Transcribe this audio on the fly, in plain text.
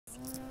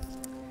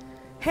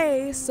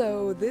Hey,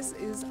 so this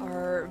is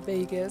our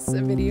Vegas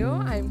video.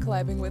 I'm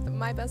collabing with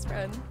my best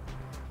friend,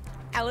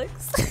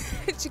 Alex.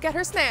 She got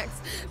her snacks.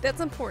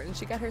 That's important.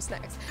 She got her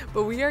snacks.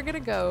 But we are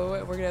gonna go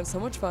and we're gonna have so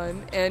much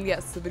fun. And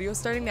yes, the video is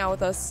starting now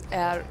with us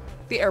at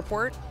the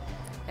airport.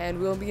 And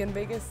we'll be in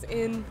Vegas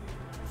in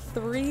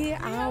 3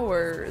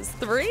 hours.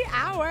 3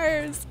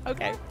 hours!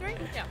 Okay. 3?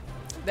 Yeah.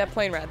 That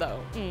plane ride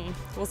though,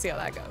 we'll see how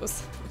that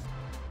goes.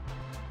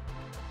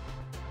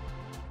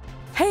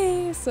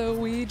 Hey, so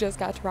we just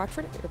got to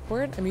Rockford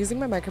Airport. I'm using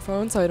my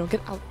microphone so I don't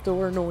get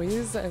outdoor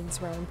noise and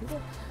surround people.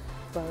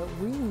 But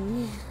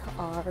we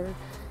are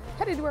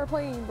headed to our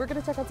plane. We're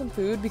gonna check out some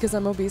food because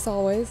I'm obese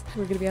always.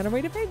 We're gonna be on our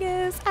way to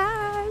Vegas.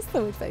 Ah,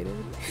 so excited.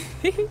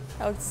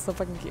 Alex is so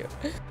fucking cute.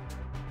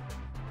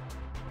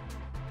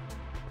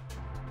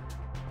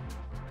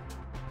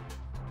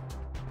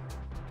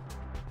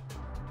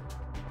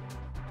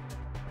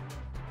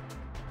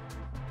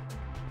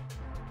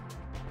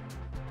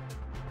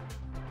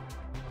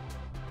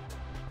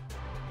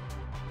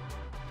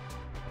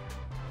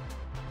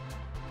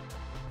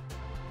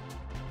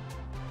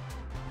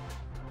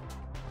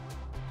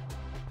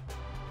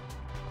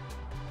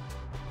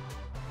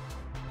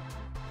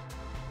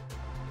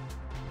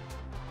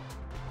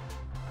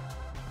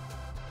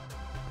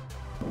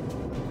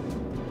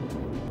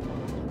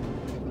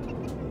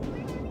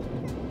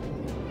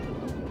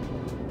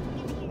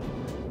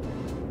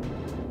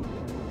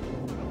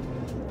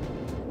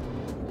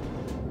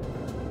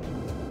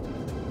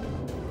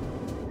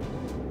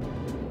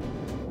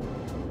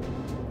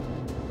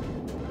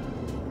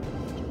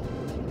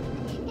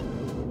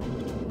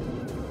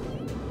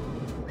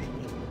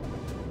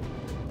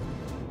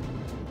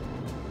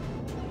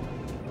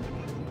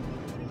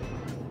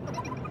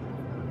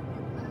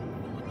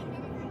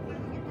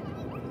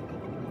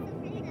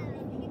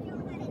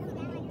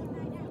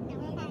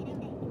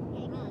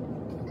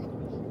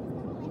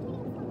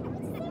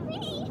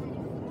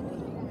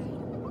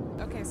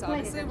 Okay, so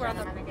obviously we're on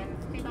the...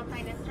 Seatbelt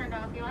sign is turned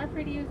off. You are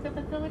free to use the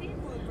facilities.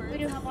 We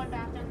do have one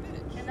bathroom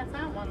in the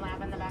front, one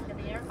lab in the back of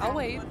the aircraft. I'll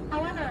wait.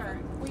 However,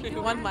 we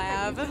do One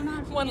lab.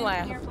 One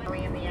lab.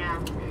 In the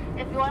app.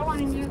 If you are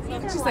wanting to use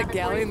either She's like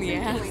galley in the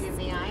ass. in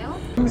the aisle.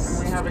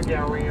 We have a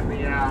galley in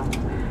the app.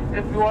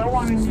 If you are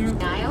wanting to use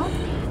The aisle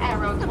at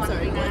row 29. What's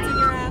in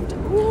your app?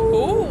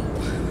 Ooh.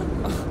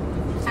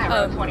 At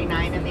row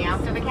 29 in the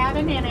after the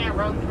cabin and at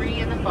row 3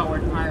 in the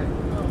forward part.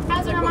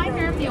 As a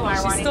reminder, if you are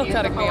She's wanting still to use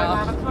the cutting me forward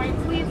off. lavatory,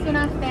 please do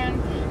not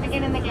stand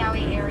again in the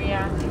galley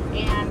area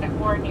and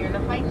or near the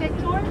flight deck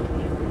door.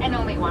 And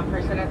only one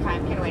person at a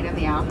time can wait in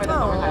the aisle for the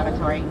forward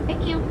lavatory.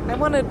 Thank you. I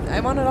wanted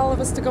all of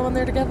us to go in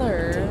there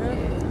together.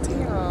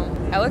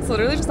 Damn. Alex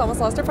literally just almost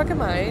lost her fucking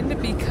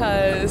mind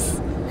because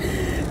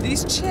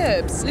these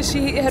chips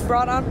she had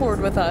brought on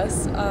board with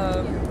us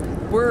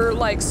were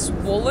like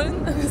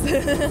swollen.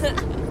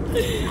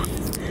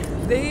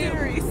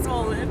 Very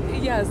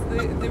swollen. Yes,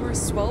 they were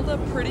swelled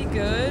up pretty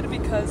good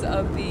because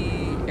of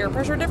the air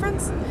pressure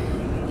difference.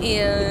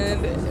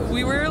 And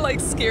we were like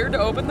scared to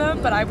open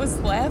them, but I was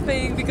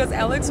laughing because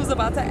Alex was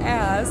about to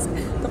ask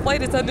the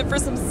flight attendant for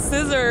some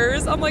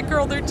scissors. I'm like,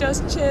 girl, they're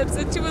just chips.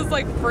 And she was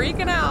like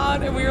freaking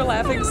out and we were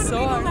laughing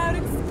so hard. A loud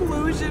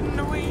explosion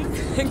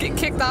noise. And get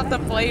kicked off the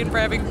plane for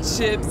having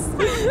chips.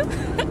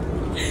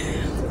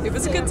 It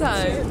was a good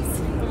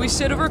time. We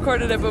should have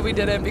recorded it, but we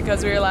didn't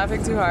because we were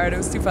laughing too hard. It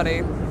was too funny.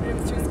 It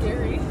was too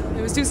scary.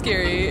 It was too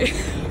scary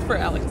for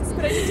Alex.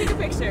 But I did take a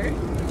picture.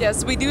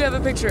 Yes, we do have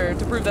a picture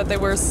to prove that they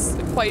were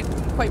quite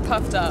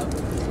puffed up.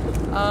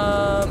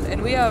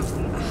 And we have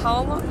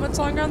much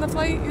longer on the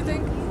flight, you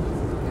think?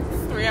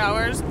 3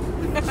 hours.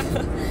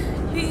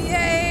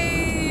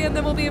 Yay! And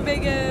then we'll be in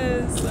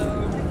Vegas.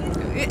 So,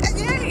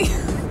 yay!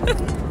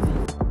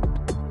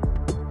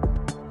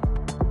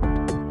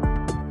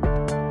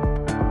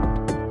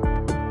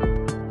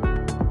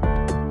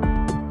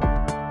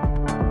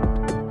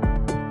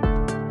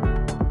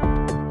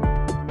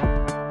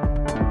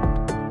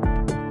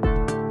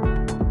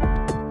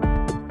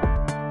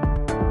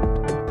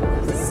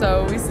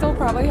 So we still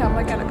probably have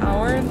like an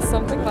hour and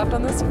something left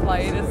on this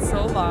flight. It's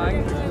so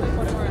long.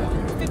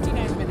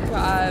 59 minutes.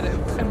 God,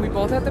 and we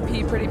both have to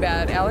pee pretty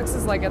bad. Alex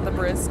is like at the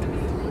brisk.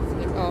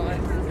 Oh,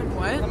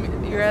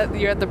 What? you're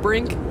at the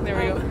brink. There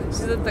we go.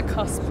 She's at the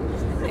cusp,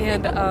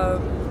 and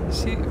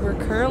we're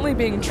currently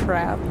being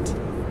trapped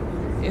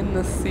in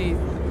the seat.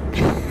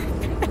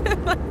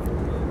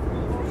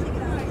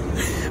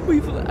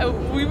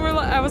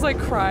 I was like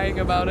crying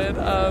about it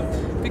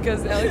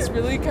because Alex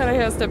really kind of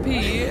has to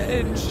pee,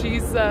 and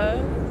she's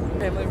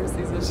family member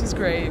sees it. She's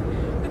great,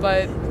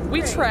 but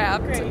we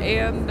trapped,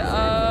 and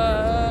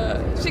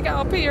she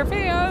got to pee her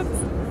pants.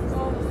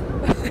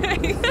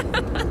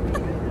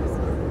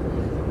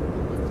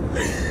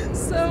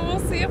 So we'll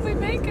see if we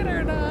make it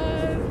or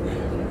not.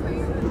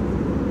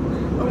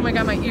 Oh my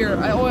god, my ear.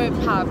 It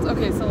popped.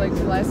 Okay, so like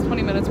the last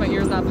 20 minutes my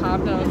ear's not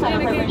popped. And I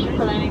was Permission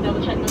for landing,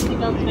 double check those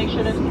seatbelts to make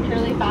sure they're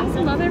securely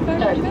fastened.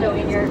 Start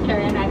stowing your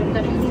carry-on items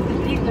underneath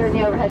the seats or in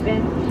the overhead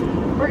bin.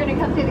 We're going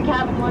to come through the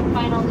cabin one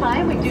final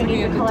time. We do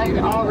need to collect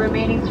all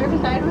remaining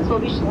service items. We'll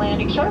be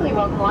landing shortly.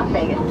 Welcome to Las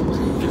Vegas.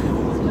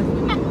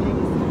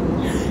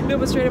 No,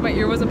 but straight up, my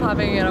ear wasn't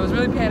popping, and I was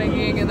really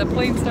panicking, and the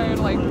plane started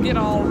like getting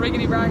all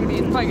rickety-rockety.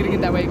 It's probably gonna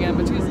get that way again,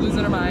 but she was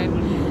losing her mind,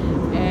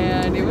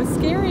 and it was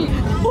scary.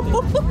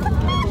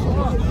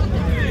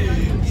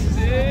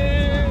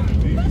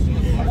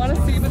 I want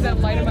to see, but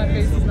that light in my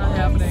face is not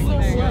happening.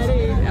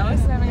 Alex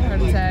is having a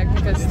heart attack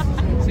because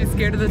she's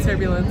scared of the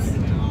turbulence.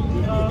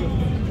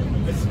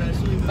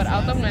 But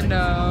out the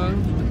window,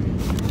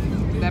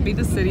 that'd be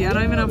the city. I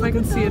don't even know if I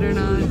can see it or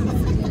not.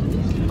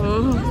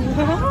 Oh.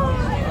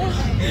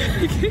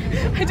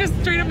 I just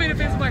straight up made a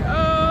face. I'm like,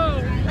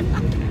 oh.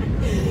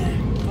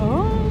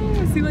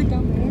 Oh, I see like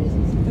down there.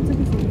 That's like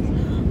a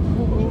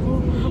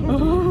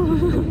oh.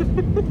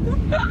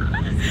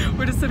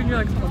 We're just sitting here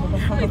like,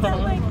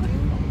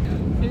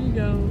 here you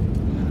go.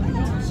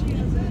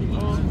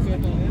 Oh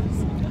goodness.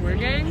 We're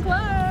getting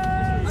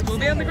close. We'll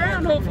be on the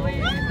ground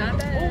hopefully. Not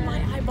dead. Oh,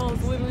 my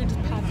eyeballs literally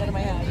just popped out of my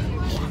head.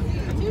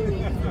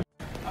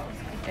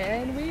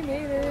 And we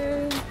made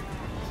it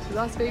to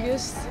Las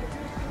Vegas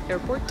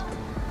airport.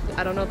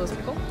 I don't know those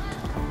people.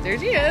 There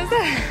she is.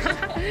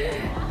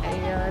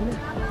 And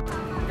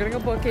we're gonna go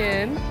book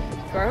in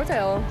to our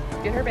hotel,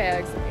 get her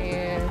bags,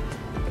 and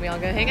we all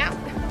gonna hang out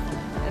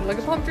and look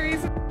at palm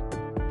trees.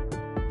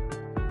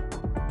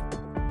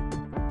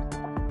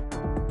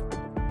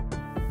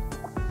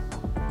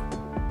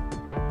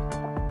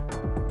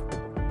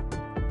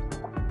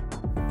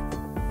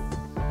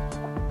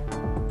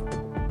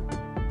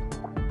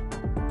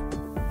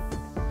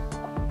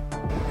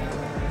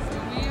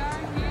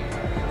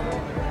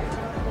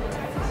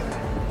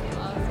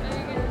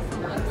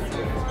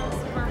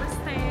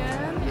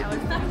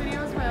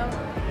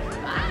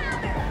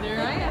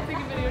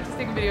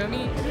 Video of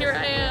me. Here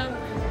I am.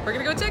 We're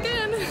gonna go check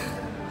in.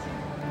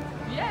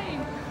 Yay!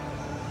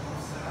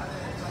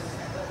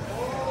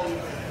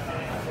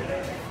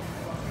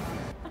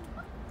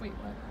 Wait,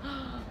 what?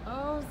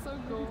 Oh, so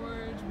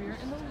gorge. We are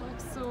in the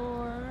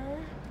Luxor.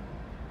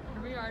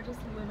 Here we are,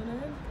 just living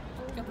it.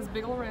 Got this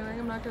big old railing.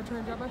 I'm not gonna try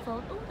and drop my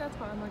phone. Oh, that's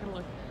fine. I'm not gonna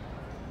look.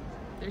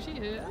 There she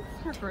is,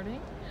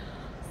 recording.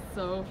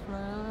 So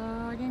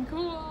friggin'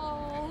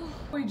 cool.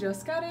 We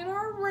just got in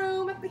our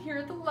room here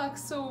at the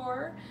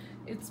Luxor.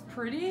 It's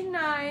pretty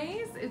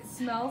nice. It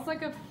smells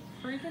like a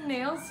freaking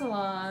nail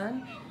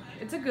salon.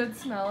 It's a good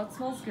smell. It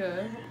smells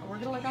good. We're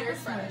gonna look out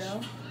this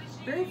window.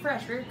 Very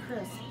fresh, very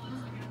crisp.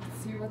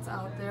 Let's see what's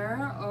out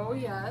there. Oh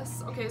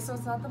yes. Okay, so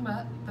it's not the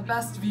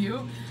best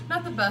view.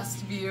 Not the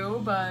best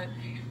view, but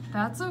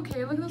that's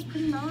okay. Look at those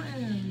pretty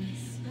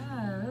mountains.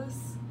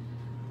 Yes.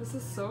 This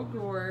is so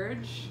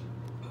gorge.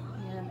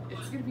 And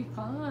it's gonna be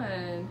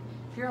fun.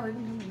 Here, I'll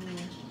even come in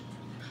here.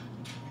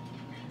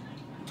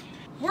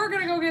 We're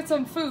gonna go get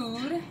some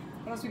food.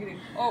 What else are we gonna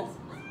do? Oh,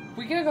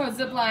 we're gonna go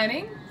zip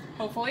lining,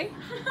 hopefully.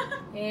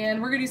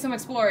 And we're gonna do some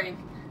exploring.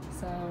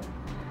 So,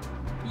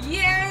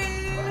 yay!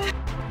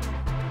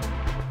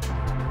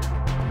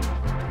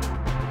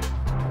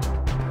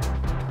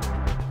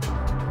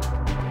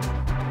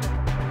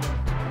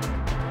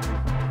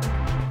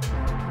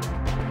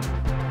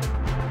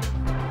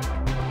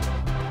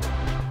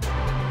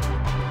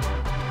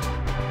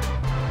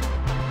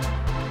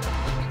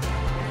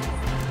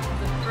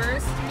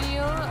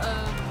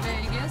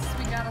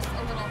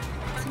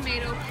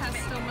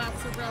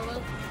 Mozzarella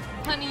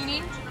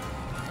panini,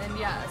 and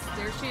yes,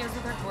 there she is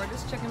with her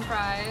gorgeous chicken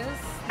fries.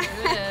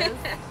 There it is.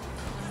 And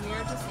we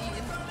are just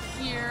eating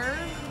here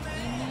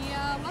in the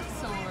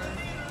Luxor.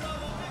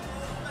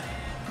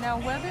 Now,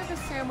 whether the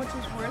sandwich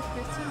is worth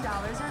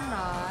 $15 or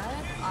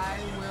not, I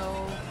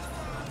will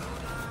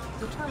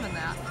determine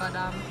that. But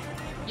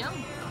yum.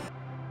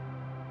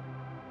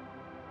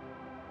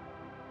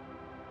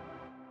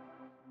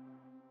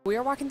 We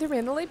are walking through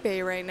Mandalay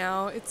Bay right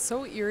now. It's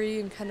so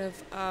eerie and kind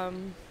of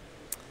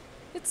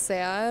it's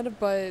sad,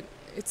 but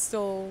it's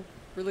still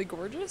really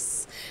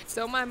gorgeous.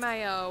 So my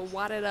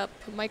wadded up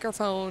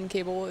microphone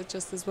cable, it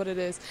just is what it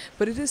is.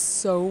 But it is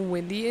so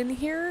windy in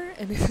here,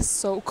 and it is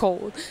so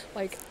cold.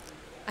 Like,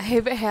 I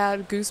have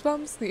had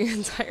goosebumps the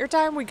entire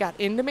time we got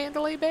into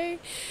Mandalay Bay,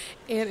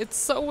 and it's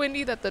so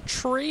windy that the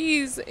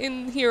trees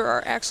in here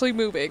are actually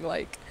moving.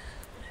 Like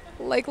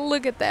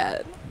look at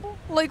that.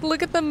 Like,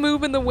 look at them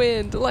move in the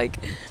wind. Like,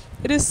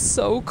 it is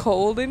so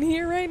cold in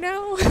here right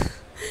now.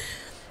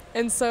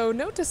 And so,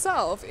 note to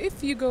self,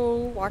 if you go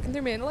walking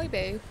through Mandalay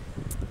Bay,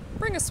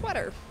 bring a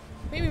sweater,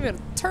 maybe even a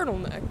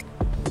turtleneck.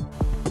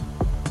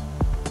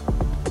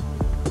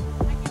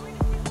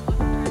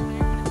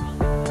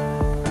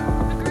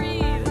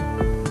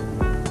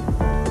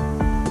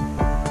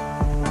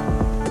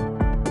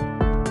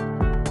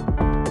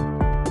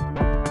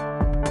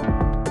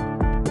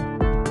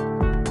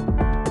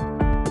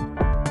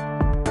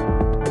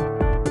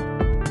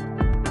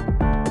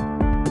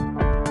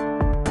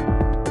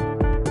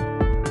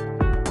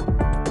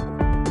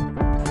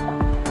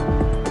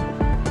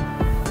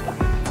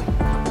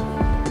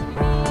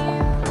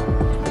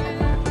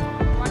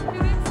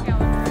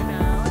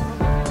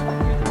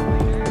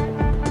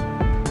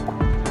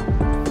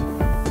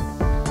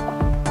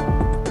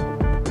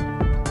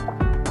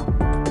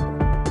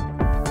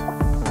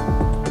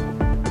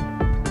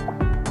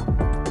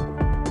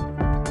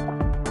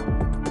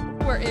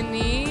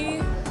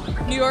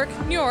 York,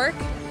 New York,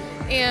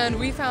 and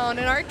we found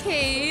an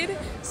arcade.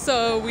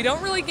 So we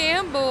don't really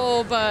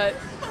gamble, but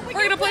we're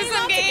gonna play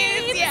some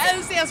games.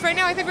 Yes. Right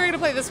now, I think we're gonna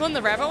play this one,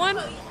 the rabbit one.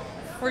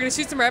 We're gonna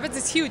shoot some rabbits.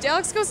 It's huge.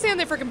 Alex, go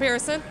stand there for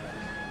comparison.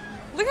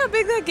 Look how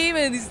big that game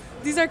is.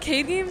 These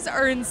arcade games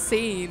are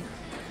insane.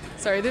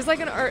 Sorry, there's like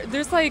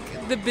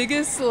the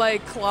biggest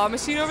like claw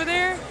machine over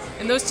there,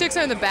 and those chicks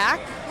are in the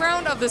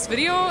background of this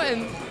video,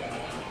 and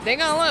they're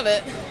gonna love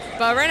it.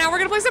 But right now we're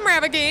gonna play some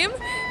rabbit game,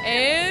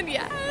 and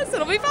yes,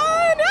 it'll be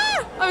fun.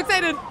 Ah, I'm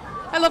excited.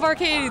 I love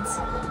arcades,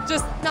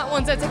 just not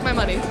ones that take my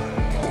money. So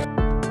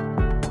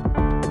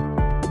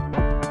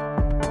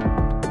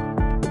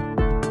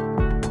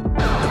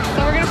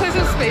we're gonna play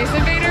some Space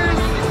Invaders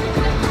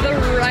the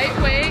right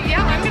way.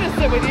 Yeah, I'm gonna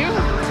sit with you.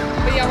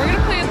 But yeah, we're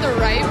gonna play it the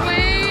right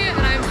way,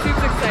 and I'm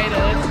super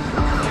excited.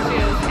 There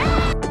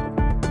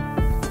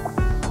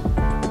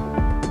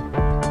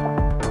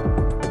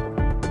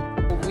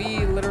she is.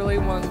 We literally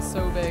won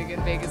so big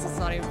in Vegas, it's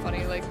not even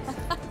funny. Like,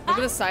 look at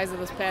the size of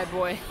this bad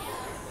boy.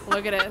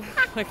 Look at it.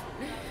 Like,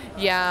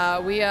 yeah,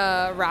 we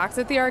rocked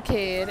at the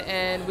arcade,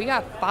 and we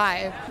got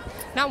 5.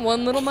 Not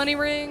one little money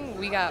ring,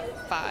 we got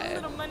 5.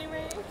 Little money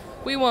ring.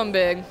 We won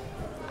big.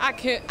 I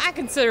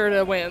consider it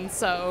a win,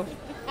 so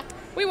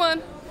we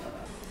won.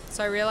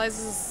 So I realize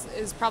this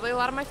is probably a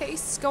lot of my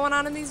face going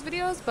on in these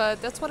videos, but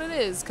that's what it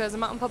is because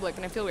I'm out in public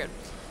and I feel weird.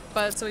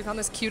 But so we found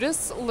this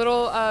cutest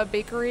little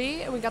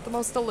bakery, and we got the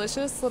most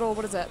delicious little,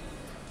 what is that?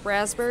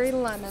 Raspberry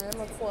lemon.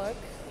 Let's look.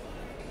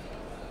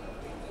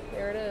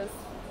 There it is.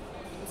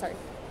 I'm sorry.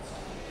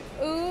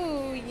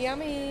 Ooh,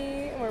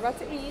 yummy. And we're about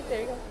to eat.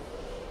 There you go.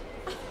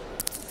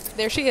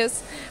 There she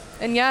is.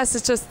 And yes,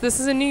 it's just, this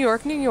is in New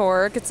York, New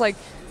York. It's like,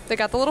 they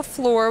got the little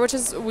floor, which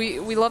is, we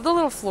love the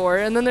little floor.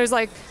 And then there's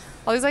like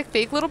all these like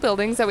fake little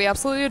buildings that we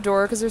absolutely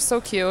adore because they're so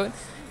cute.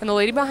 And the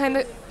lady behind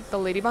the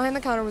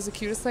counter was the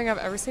cutest thing I've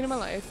ever seen in my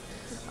life.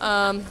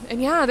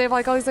 And yeah, they have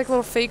like all these like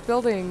little fake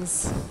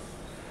buildings.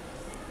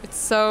 It's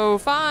so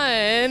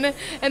fun.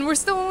 And we're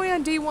still only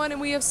on day 1,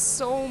 and we have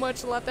so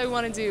much left that we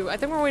want to do. I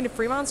think we're going to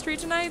Fremont Street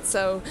tonight,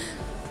 so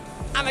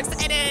I'm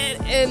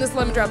excited. And this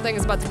lemon drop thing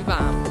is about to be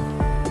bomb.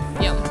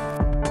 Yum.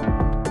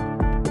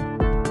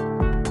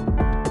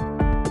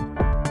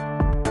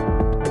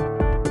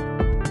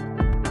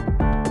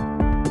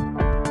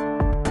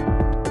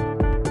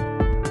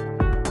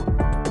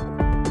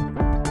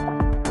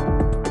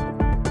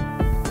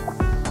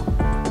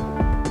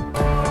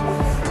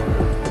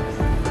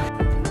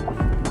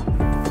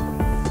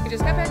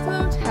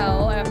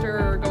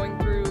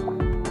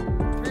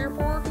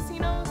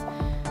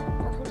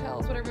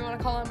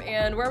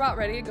 And we're about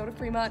ready to go to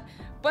Fremont,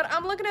 but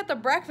I'm looking at the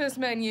breakfast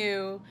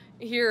menu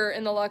here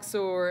in the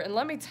Luxor, and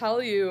let me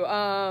tell you,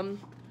 $20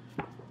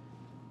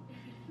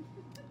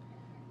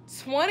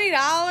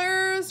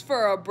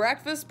 for a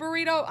breakfast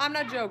burrito? I'm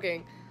not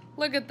joking.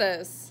 Look at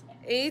this.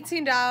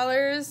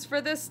 $18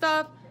 for this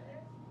stuff?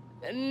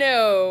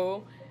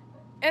 No.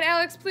 And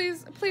Alex,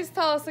 please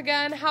tell us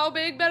again, how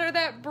big better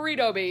that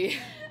burrito be?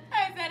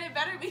 I said it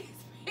better be as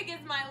big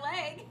as my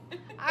leg.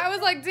 I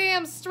was like,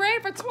 damn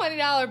straight for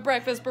 $20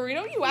 breakfast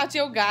burrito. You out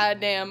your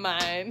goddamn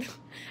mind.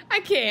 I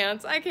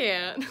can't.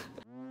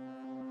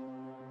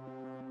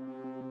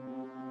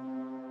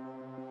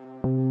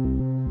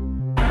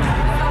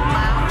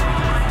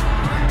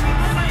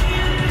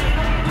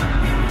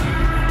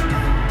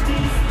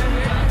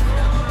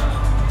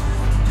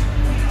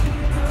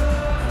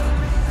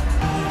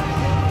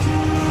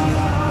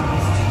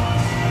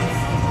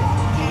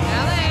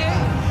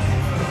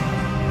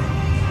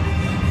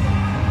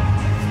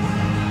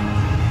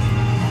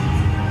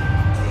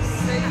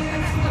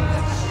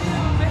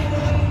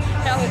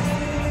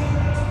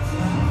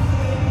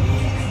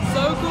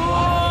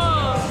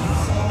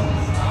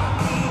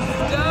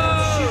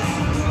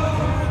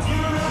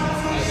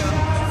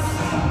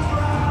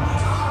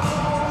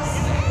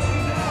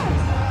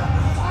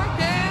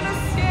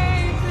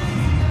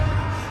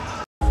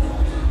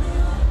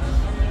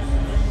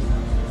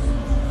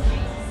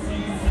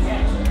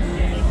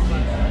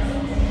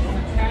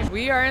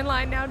 We are in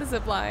line now to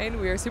zip line.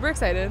 We are super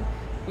excited.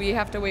 We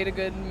have to wait a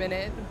good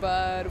minute,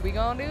 but we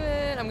gonna do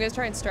it. I'm gonna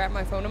try and strap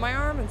my phone to my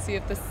arm and see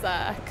if this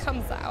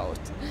comes out.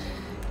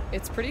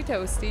 It's pretty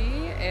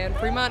toasty, and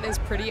Fremont is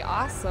pretty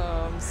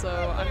awesome, so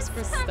I'm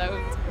super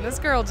stoked. And this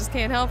girl just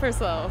can't help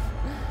herself.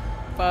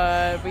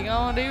 But we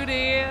gonna do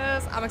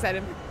this. I'm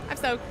excited. I'm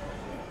stoked.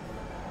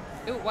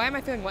 Ooh, why am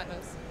I feeling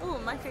wetness? Ooh,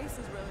 my face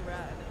is really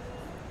red.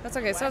 That's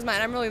okay, so is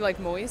mine. I'm really like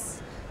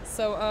moist.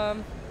 So,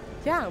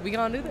 yeah, we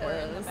gonna do this. We're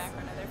in the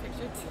background of their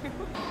picture too.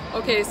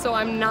 Okay, so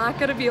I'm not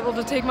gonna be able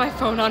to take my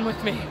phone on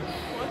with me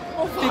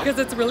because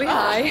it's really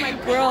high.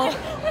 We're all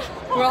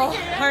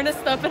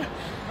harnessed up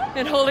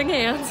and holding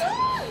hands,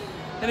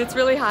 and it's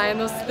really high,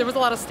 and there was a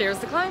lot of stairs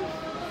to climb.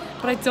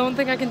 But I don't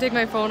think I can take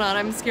my phone on.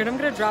 I'm scared I'm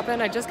gonna drop it.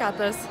 And I just got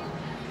this,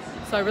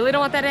 so I really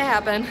don't want that to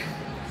happen.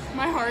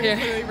 My heart is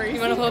really racing.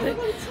 You wanna hold it?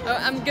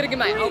 I'm gonna get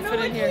my outfit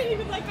in here.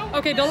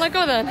 Okay, don't let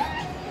go then.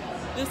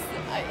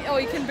 Oh,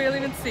 you can barely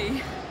even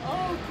see.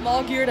 I'm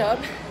all geared up,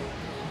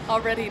 all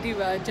ready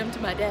to jump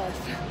to my death.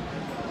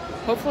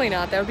 Hopefully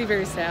not. That would be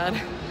very sad.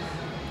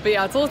 But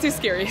yeah, it's a little too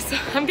scary. So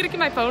I'm gonna get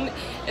my phone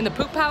in the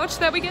poop pouch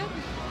that we get.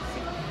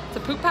 It's a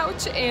poop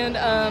pouch, and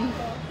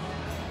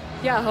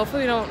yeah,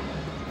 hopefully we don't.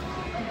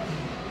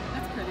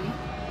 That's pretty.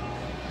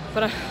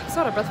 But I'm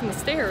so out of breath from the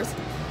stairs.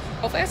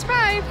 Hopefully I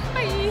survive.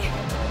 Bye.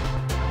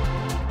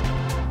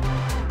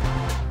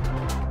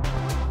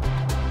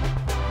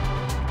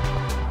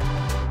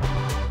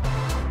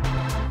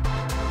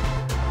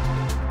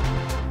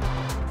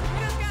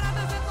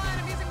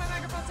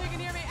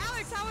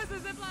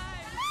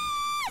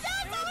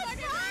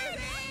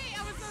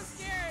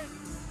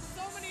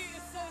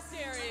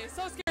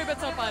 So scary, but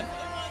so fun.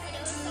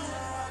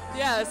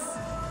 Yes.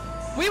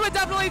 We would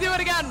definitely do it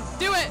again.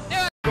 Do it. Do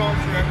it.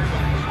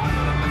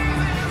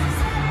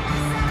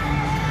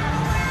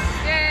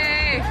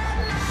 Yay.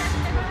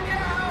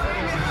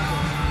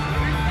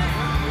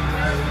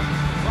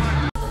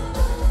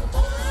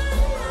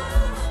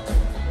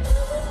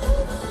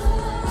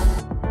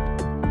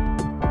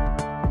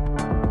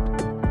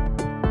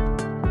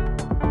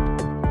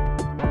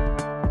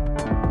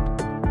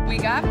 We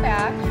got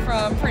back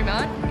from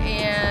Fremont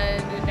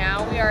and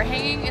now we are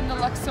hanging in the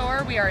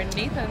Luxor. We are in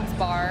Nathan's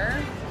bar.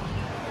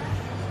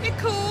 It's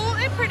cool,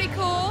 it's pretty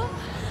cool.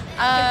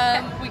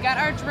 We got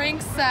our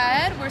drinks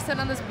set. We're sitting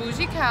on this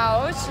bougie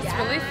couch. It's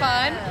really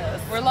fun.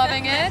 We're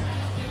loving it.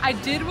 I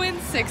did win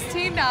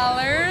 $16,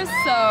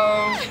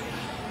 so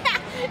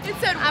It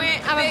said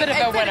win. I'm a bit of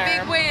a winner.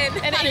 Big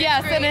win. And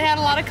yes, and it had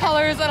a lot of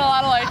colors and a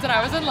lot of lights, and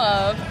I was in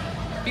love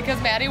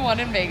because Maddie won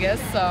in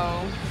Vegas. So,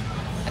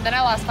 and then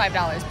I lost $5.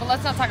 But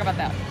let's not talk about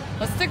that.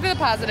 Let's stick to the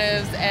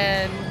positives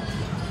and.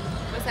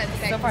 What's that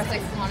say? So far, This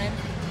place is haunted.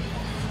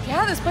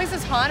 Yeah, this place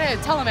is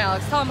haunted. Tell him,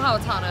 Alex. Tell him how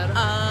it's haunted.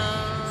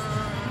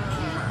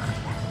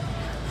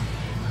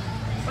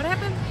 What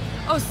happened?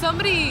 Oh,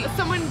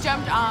 Someone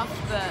jumped off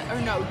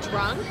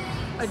drunk.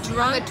 a drunk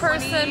on the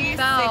person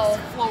fell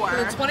 26th floor. from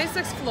the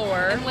 26th floor.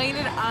 And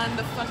landed on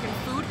the fucking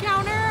food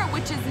counter,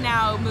 which is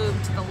now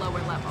moved to the lower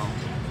level.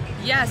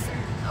 Yes.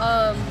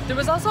 There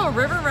was also a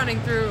river running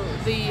through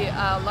the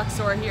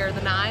Luxor here,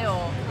 the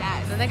Nile.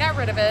 Yes. And then they got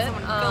rid of it.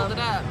 Someone filled it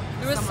up.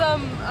 There was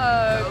Someone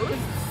some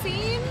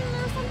scene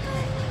or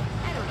something?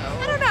 I don't know.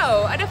 I don't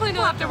know. I definitely know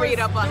We'll have to read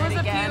up on there it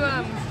was again.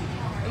 a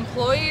few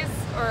employees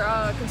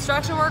or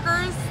construction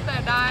workers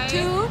that died.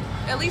 2?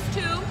 At least 2?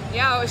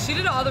 Yeah, she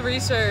did all the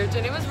research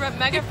and it was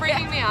mega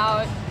freaking me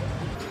out.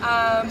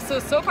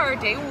 So far,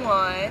 day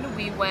 1,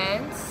 we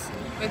went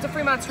to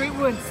Fremont Street,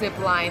 we went zip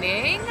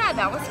lining.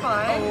 That was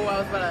fun. Oh, I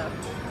was about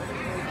to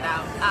leave it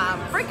out.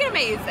 Freaking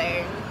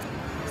amazing.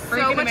 So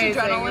Freaking much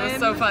amazing. adrenaline. It was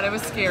so fun. It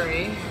was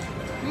scary.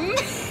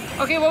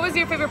 Okay, what was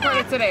your favorite part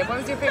of today? What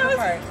was your favorite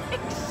part?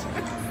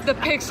 The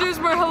pictures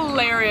were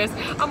hilarious.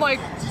 I'm like,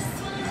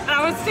 and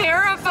I was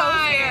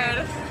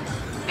terrified.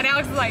 And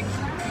Alex was like,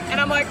 and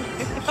I'm like,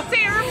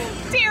 terror.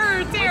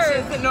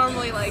 Which isn't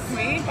normally like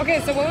me. Okay,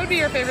 so what would be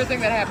your favorite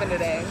thing that happened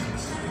today?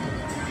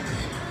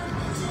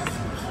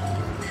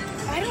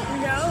 I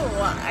don't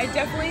know. I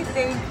definitely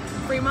think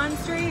Fremont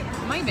Street.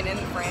 I'm not even in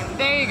Fremont.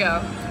 There you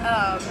go.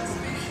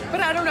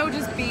 But I don't know.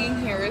 Just being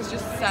here is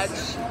just such.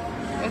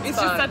 It's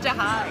fun. just such a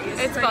high.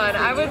 It's fun.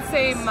 I would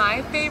say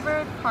my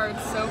favorite part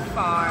so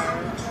far.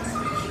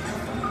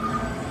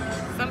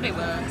 Somebody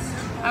was.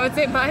 I would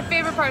say my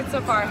favorite part so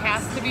far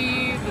has to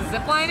be the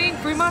zip lining.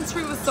 Fremont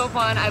Street was so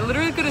fun. I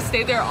literally could have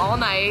stayed there all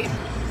night.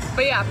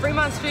 But yeah,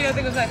 Fremont Street I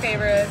think was my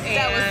favorite.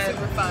 That was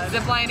super fun.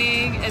 Zip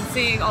lining and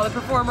seeing all the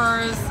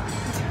performers.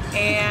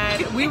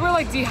 And we were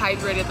like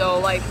dehydrated though.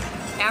 Like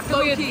after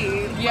low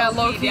key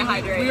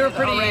dehydrated. We were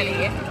pretty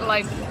already.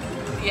 like,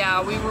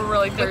 yeah, we were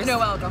really thirsty. With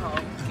no alcohol.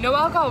 No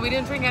alcohol. We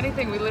didn't drink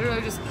anything. We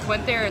literally just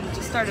went there and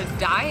just started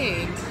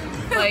dying.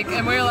 Like,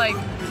 and we were like,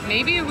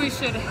 maybe we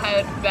should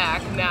head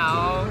back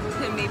now.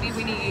 And maybe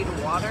we need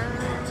water.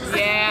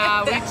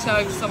 Yeah, we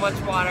chugged so much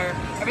water.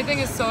 Everything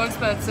is so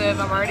expensive.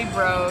 I'm already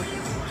broke.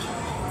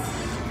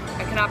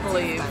 I cannot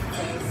believe.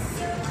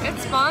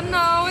 It's fun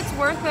though. It's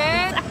worth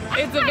it.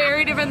 It's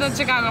very different than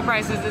Chicago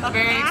prices. It's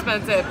very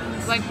expensive.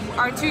 Like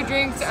our 2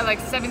 drinks are like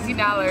 $17.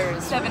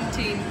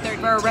 $17.32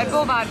 for a Red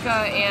Bull vodka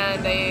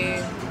and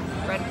a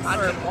red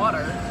vodka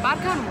water.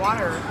 Vodka and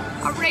water.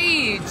 A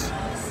rage.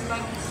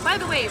 By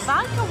the way,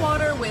 vodka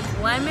water with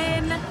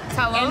lemon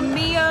Tell 'em. and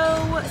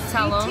Mio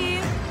Tell 'em. sweet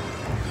tea.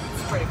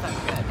 It's pretty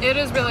fucking good. It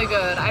is really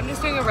good. I'm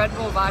just doing a Red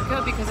Bull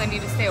vodka because I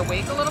need to stay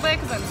awake a little bit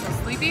because I'm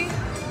so sleepy.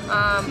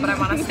 But I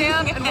want to stay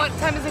up. And what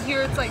time is it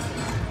here? It's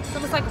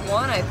almost like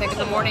 1, I think, in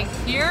the morning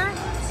here.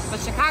 But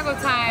Chicago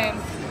time.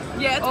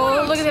 Yeah, it's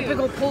Oh, look at 1:02. that big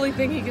old pulley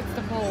thing he gets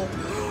to pull.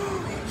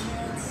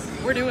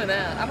 We're doing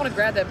that. I want to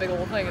grab that big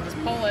old thing and just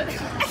pull it.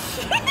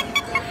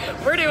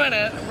 We're doing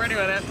it. We're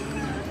doing it.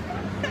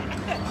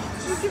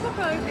 People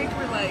probably think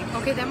we're like,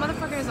 Okay, that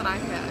motherfucker has an eye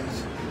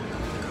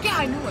patch. yeah,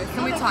 I know it.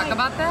 Can we talk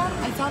about that?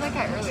 I saw that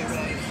guy earlier, but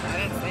I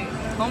didn't say anything.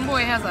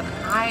 Homeboy has an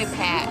eye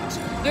patch.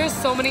 There's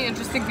so many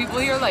interesting people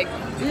here. Like,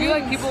 if you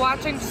like people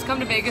watching, just come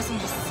to Vegas and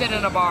just sit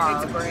in a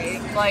bar. It's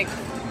great. Like,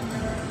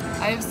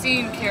 I've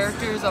seen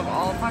characters of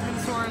all fucking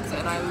sorts,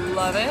 and I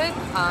love it.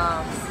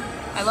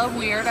 I love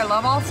weird. I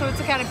love all sorts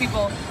of kind of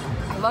people.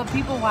 love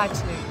people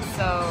watching,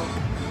 so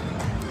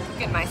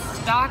get my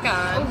stock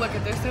on. Oh, look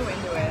at, they're so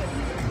into it.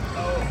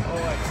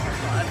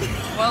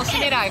 Oh, Well, she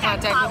made eye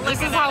contact.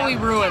 This is how we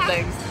ruin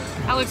things.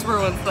 Alex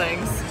ruins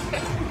things.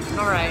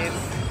 All right.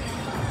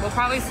 We'll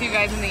probably see you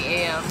guys in the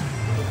AM.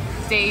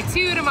 Day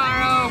 2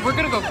 tomorrow. We're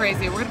gonna go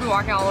crazy. We're gonna be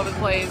walking all over the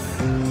place.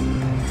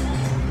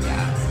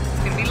 Yeah,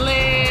 it's gonna be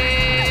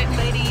lit.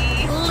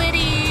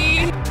 Litty.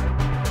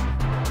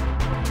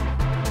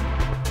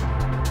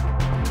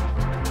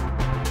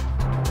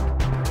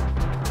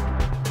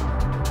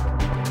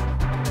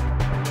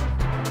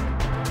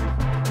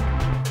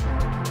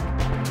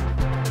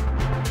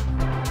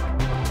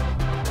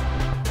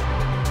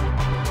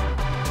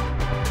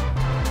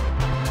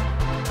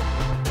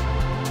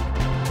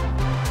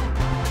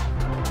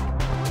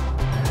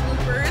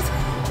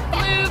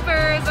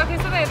 Okay,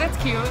 so that's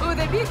cute. oh,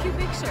 that'd be a cute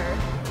picture.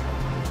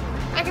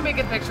 I can make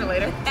a picture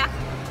later.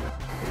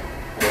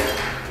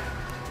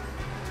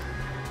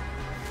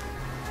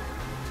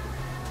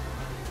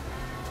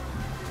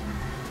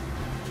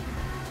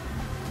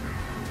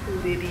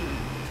 Liddy.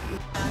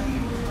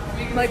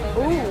 Like,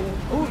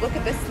 ooh, look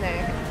at this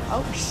snack.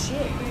 Oh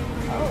shit.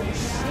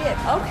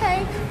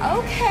 Okay.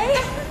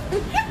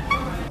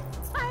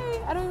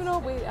 Hi. I don't even know.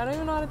 Wait, I don't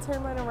even know how to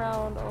turn mine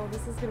around. Oh,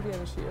 this is gonna be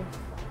an issue.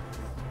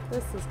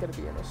 This is gonna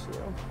be an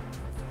issue.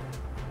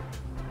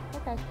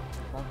 Okay,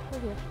 well, we're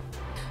here.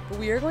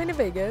 We are going to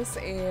Vegas,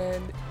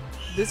 and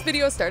this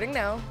video is starting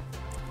now.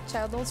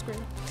 Child, don't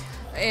scream.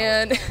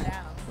 And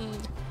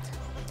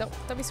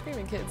don't be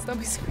screaming, kids. Don't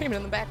be screaming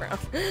in the background.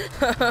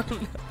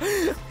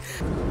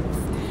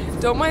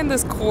 Don't mind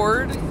this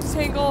cord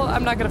tangle.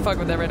 I'm not gonna fuck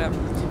with that right now.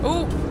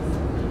 Ooh,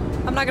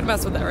 I'm not gonna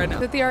mess with that right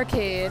now. At the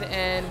arcade,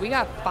 and we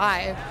got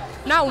 5.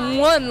 Not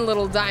one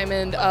little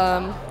diamond.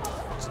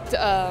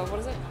 What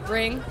is it?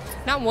 Ring.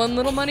 Not one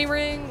little money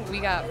ring. We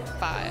got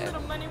 5.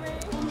 Little money ring.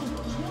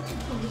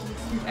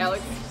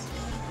 Alex.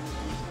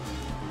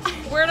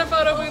 We're in a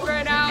photo booth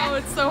right now.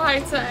 It's so high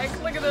tech.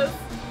 Look at this.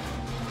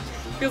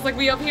 Feels like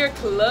we up here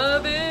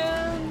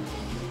clubbing.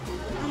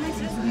 How much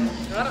is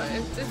it? I don't.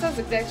 It says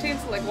exact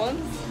change to like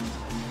ones.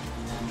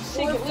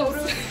 4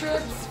 photo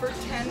strips for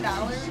 $10.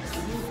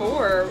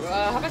 4.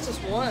 How about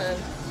just 1?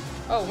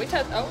 Oh, we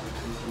touched. Oh,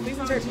 please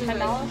insert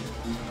 $10.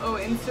 Oh,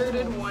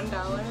 inserted $1.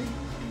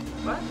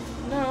 What?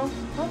 No.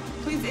 What?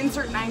 Please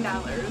insert $9.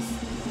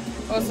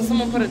 Oh, so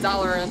someone put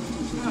 $1 in.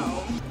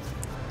 No.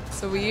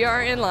 So we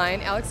are in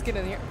line. Alex, get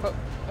in here.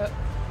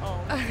 Oh.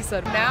 I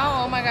said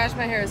now. Oh my gosh,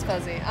 my hair is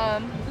fuzzy.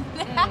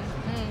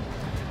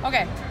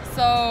 Okay,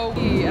 so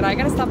and I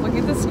gotta stop looking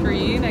at the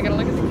screen. I gotta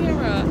look at the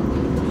camera.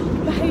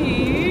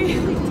 Bye.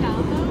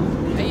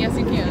 Yes,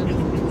 you can.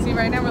 See,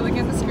 right now we're looking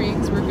at the screen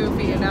because we're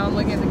goofy, and now I'm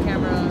looking at the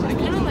camera. I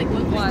kind of like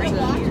look like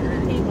yeah.